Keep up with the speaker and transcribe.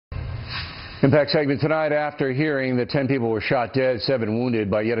Impact segment tonight. After hearing that 10 people were shot dead, 7 wounded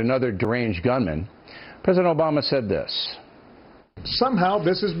by yet another deranged gunman, President Obama said this. Somehow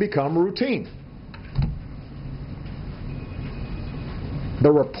this has become routine.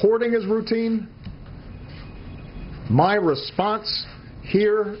 The reporting is routine. My response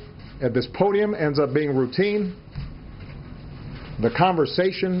here at this podium ends up being routine. The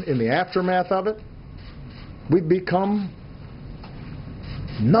conversation in the aftermath of it, we've become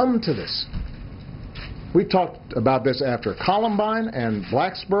numb to this. We talked about this after Columbine and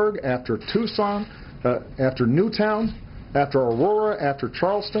Blacksburg, after Tucson, after Newtown, after Aurora, after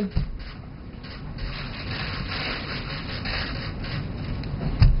Charleston.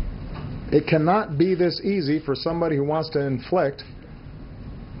 It cannot be this easy for somebody who wants to inflict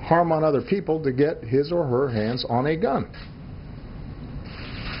harm on other people to get his or her hands on a gun.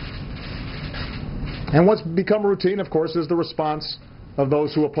 And what's become routine, of course, is the response of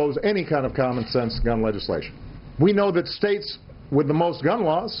those who oppose any kind of common sense gun legislation. We know that states with the most gun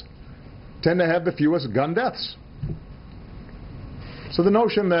laws tend to have the fewest gun deaths. So the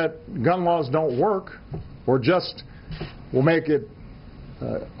notion that gun laws don't work or just will make it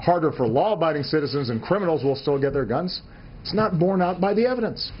harder for law-abiding citizens and criminals will still get their guns, it's not borne out by the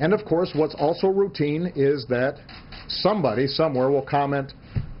evidence. And of course, what's also routine is that somebody somewhere will comment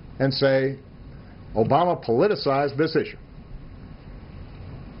and say, Obama politicized this issue.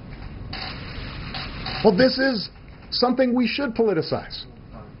 Well, this is something we should politicize.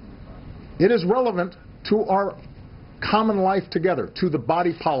 It is relevant to our common life together, to the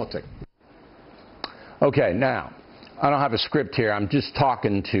body politic. Okay, now, I don't have a script here. I'm just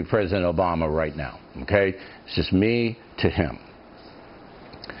talking to President Obama right now, okay? It's just me to him.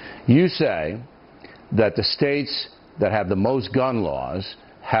 You say that the states that have the most gun laws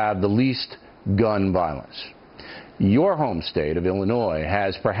have the least gun violence. Your home state of Illinois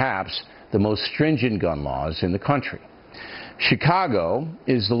has perhaps the most stringent gun laws in the country. Chicago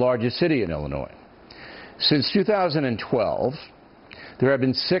is the largest city in Illinois. Since 2012, there have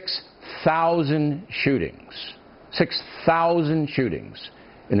been 6,000 shootings. 6,000 shootings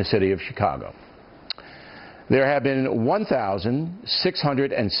in the city of Chicago. There have been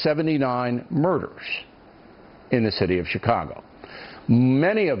 1,679 murders in the city of Chicago.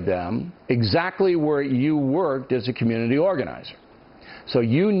 Many of them exactly where you worked as a community organizer. So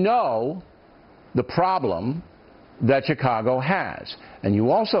you know the problem that Chicago has. And you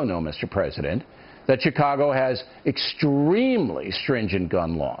also know, Mr. President, that Chicago has extremely stringent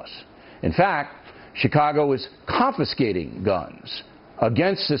gun laws. In fact, Chicago is confiscating guns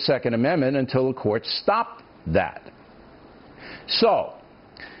against the Second Amendment until the courts stop that. So,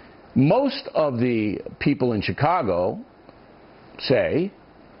 most of the people in Chicago say,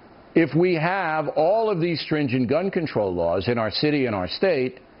 if we have all of these stringent gun control laws in our city and our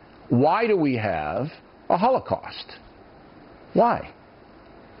state, why do we have a Holocaust? Why?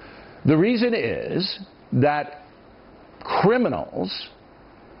 The reason is that criminals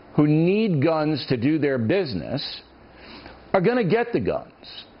who need guns to do their business are going to get the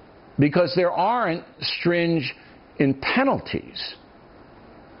guns because there aren't stringent penalties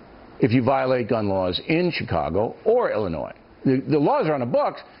if you violate gun laws in Chicago or Illinois. The laws are on the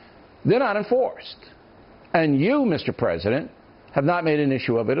books. They're not enforced. And you, Mr. President, have not made an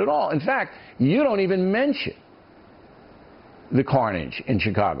issue of it at all. In fact, you don't even mention the carnage in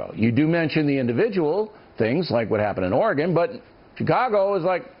Chicago. You do mention the individual things like what happened in Oregon, but Chicago is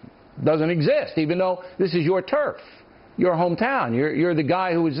like, doesn't exist, even though this is your turf, your hometown. You're the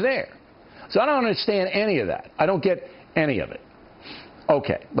guy who was there. So I don't understand any of that. I don't get any of it.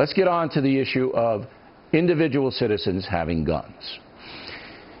 Okay, let's get on to the issue of individual citizens having guns.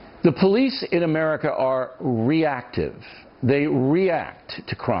 The police in America are reactive. They react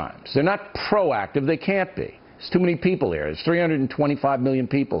to crimes. They're not proactive. They can't be. There's too many people here. There's 325 million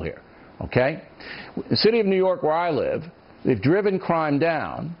people here. Okay? The city of New York, where I live, they've driven crime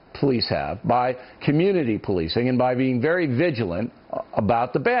down, police have, by community policing and by being very vigilant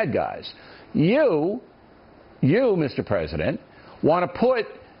about the bad guys. You, Mr. President, want to put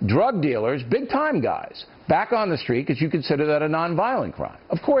drug dealers, big-time guys, back on the street because you consider that a nonviolent crime.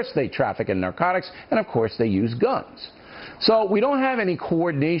 Of course they traffic in narcotics, and of course they use guns. So we don't have any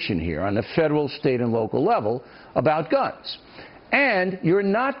coordination here on the federal, state, and local level about guns. And you're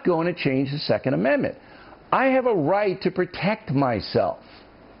not going to change the Second Amendment. I have a right to protect myself.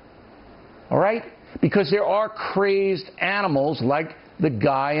 All right? Because there are crazed animals like the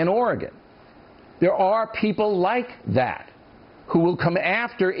guy in Oregon. There are people like that who will come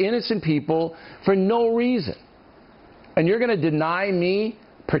after innocent people for no reason. And you're going to deny me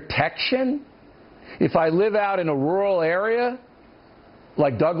protection if I live out in a rural area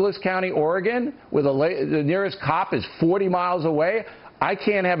like Douglas County, Oregon, where the nearest cop is 40 miles away, I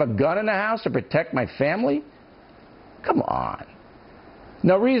can't have a gun in the house to protect my family? Come on.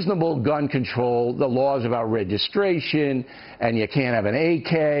 Now, reasonable gun control, the laws about registration, and you can't have an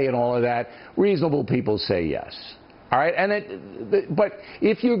AK and all of that, reasonable people say yes. All right? But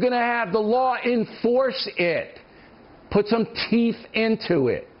if you're going to have the law, enforce it. Put some teeth into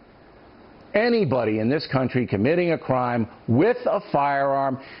it. Anybody in this country committing a crime with a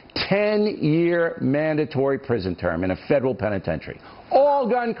firearm, 10-year mandatory prison term in a federal penitentiary. All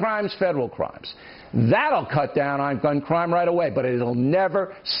gun crimes, federal crimes. That'll cut down on gun crime right away, but it'll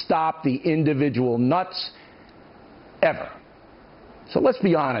never stop the individual nuts, ever. So let's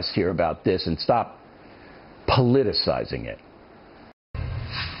be honest here about this and stop politicizing it.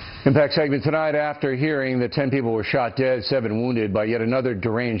 Impact segment tonight. After hearing that 10 people were shot dead, 7 wounded by yet another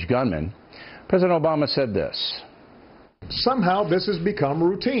deranged gunman, President Obama said this. Somehow this has become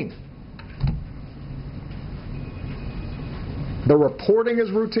routine. The reporting is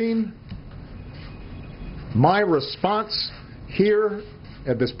routine. My response here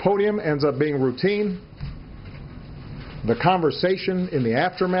at this podium ends up being routine. The conversation in the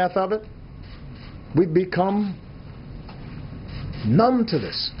aftermath of it, we've become numb to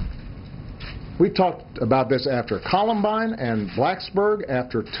this. We talked about this after Columbine and Blacksburg,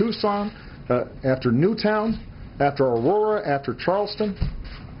 after Tucson, after Newtown, after Aurora, after Charleston.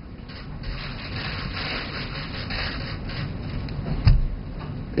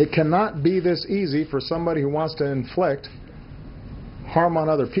 It cannot be this easy for somebody who wants to inflict harm on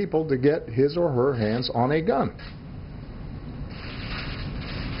other people to get his or her hands on a gun.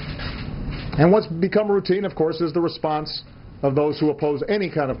 And what's become routine, of course, is the response of those who oppose any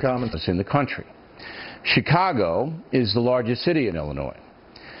kind of common sense in the country. Chicago is the largest city in Illinois.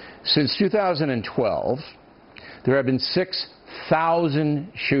 Since 2012, there have been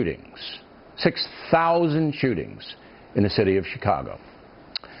 6,000 shootings. 6,000 shootings in the city of Chicago.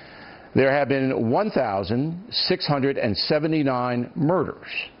 There have been 1,679 murders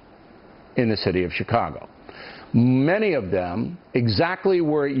in the city of Chicago. Many of them exactly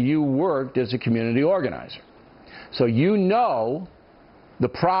where you worked as a community organizer. So you know the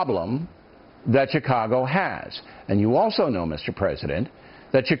problem that Chicago has. And you also know, Mr. President,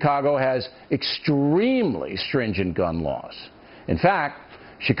 that Chicago has extremely stringent gun laws. In fact,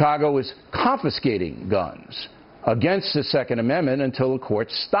 Chicago is confiscating guns against the Second Amendment until the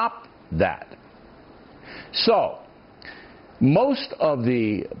courts stop that. So, most of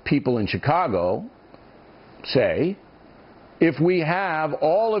the people in Chicago say, if we have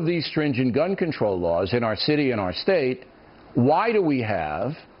all of these stringent gun control laws in our city and our state, why do we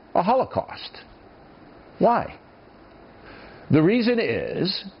have a Holocaust? Why? The reason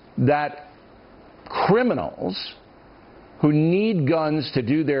is that criminals who need guns to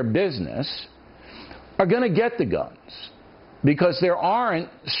do their business are going to get the guns because there aren't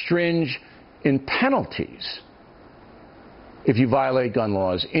stringent penalties if you violate gun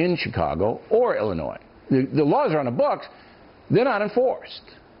laws in Chicago or Illinois. The laws are on the books. They're not enforced.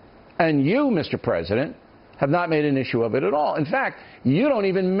 And you, Mr. President, have not made an issue of it at all. In fact, you don't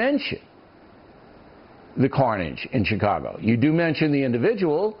even mention the carnage in Chicago. You do mention the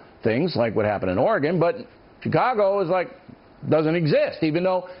individual things like what happened in Oregon, but Chicago is like, doesn't exist, even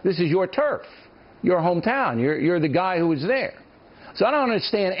though this is your turf, your hometown. You're the guy who was there. So I don't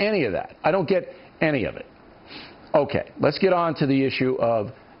understand any of that. I don't get any of it. Okay, let's get on to the issue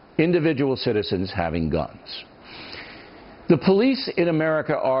of individual citizens having guns. The police in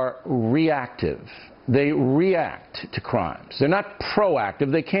America are reactive. They react to crimes. They're not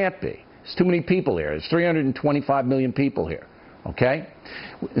proactive. They can't be. There's too many people here. There's 325 million people here. Okay?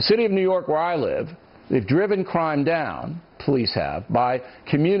 The city of New York, where I live, they've driven crime down, police have, by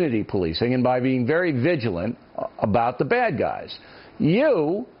community policing and by being very vigilant about the bad guys.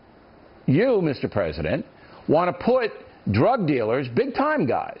 You, Mr. President, want to put drug dealers, big-time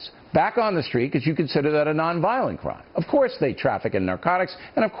guys, back on the street because you consider that a nonviolent crime. Of course they traffic in narcotics,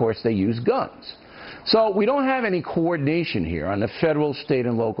 and of course they use guns. So we don't have any coordination here on the federal, state,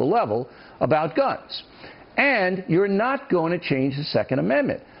 and local level about guns. And you're not going to change the Second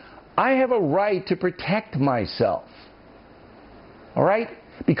Amendment. I have a right to protect myself. All right?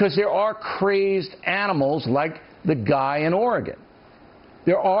 Because there are crazed animals like the guy in Oregon.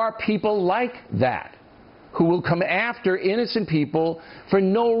 There are people like that who will come after innocent people for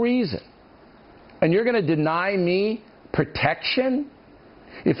no reason. And you're going to deny me protection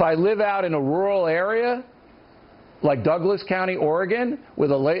if I live out in a rural area like Douglas County, Oregon, where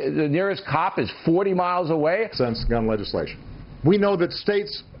the nearest cop is 40 miles away? Since gun legislation. We know that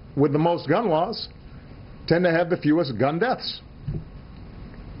states with the most gun laws tend to have the fewest gun deaths.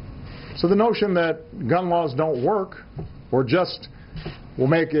 So the notion that gun laws don't work or just will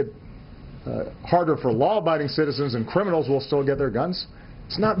make it harder for law-abiding citizens and criminals will still get their guns,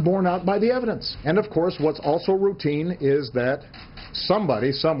 it's not borne out by the evidence. And of course, what's also routine is that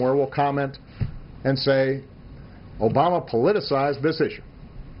somebody somewhere will comment and say, Obama politicized this issue.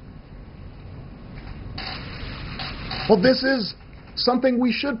 Well, this is something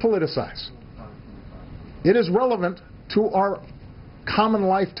we should politicize. It is relevant to our common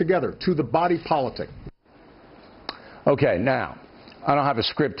life together, to the body politic. Okay, now, I don't have a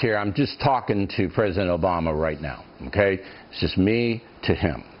script here. I'm just talking to President Obama right now, okay? It's just me to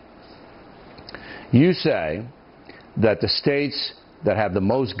him. You say that the states that have the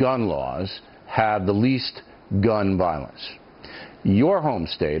most gun laws have the least gun violence. Your home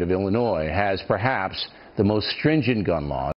state of Illinois has perhaps the most stringent gun laws.